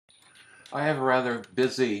I have a rather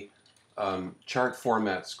busy chart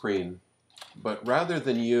format screen, but rather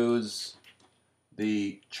than use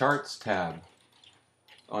the Charts tab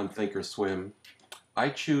on Thinkorswim, I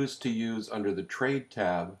choose to use under the Trade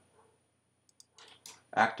tab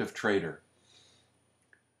Active Trader.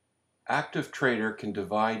 Active Trader can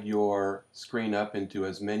divide your screen up into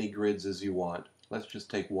as many grids as you want. Let's just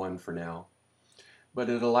take one for now. But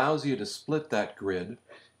it allows you to split that grid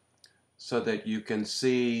so that you can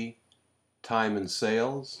see time and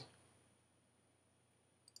sales.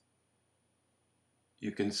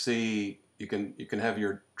 You can have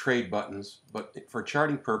your trade buttons, but for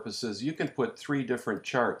charting purposes, you can put 3 different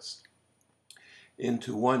charts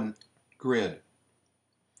into one grid.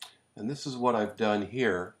 And this is what I've done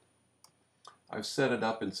here. I've set it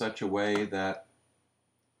up in such a way that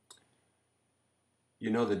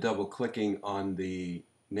the double clicking on the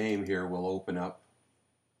name here will open up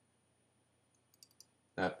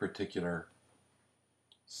that particular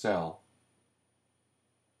cell,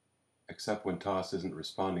 except when TOS isn't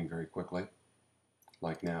responding very quickly,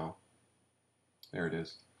 like now. There it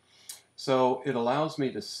is. So it allows me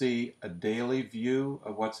to see a daily view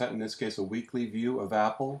of what's happening, in this case a weekly view of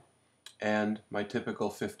Apple, and my typical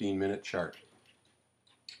 15-minute chart.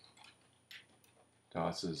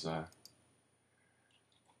 TOS is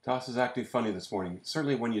acting funny this morning.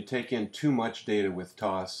 Certainly when you take in too much data with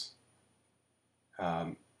TOS,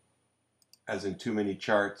 as in too many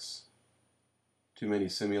charts, too many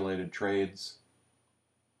simulated trades,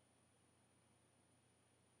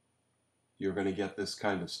 you're going to get this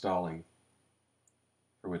kind of stalling,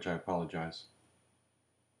 for which I apologize.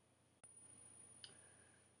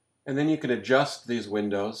 And then you can adjust these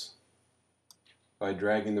windows by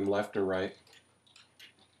dragging them left or right.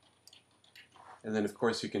 And then of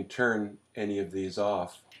course you can turn any of these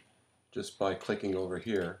off just by clicking over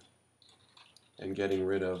here and getting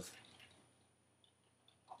rid of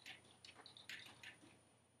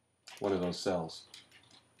one of those cells.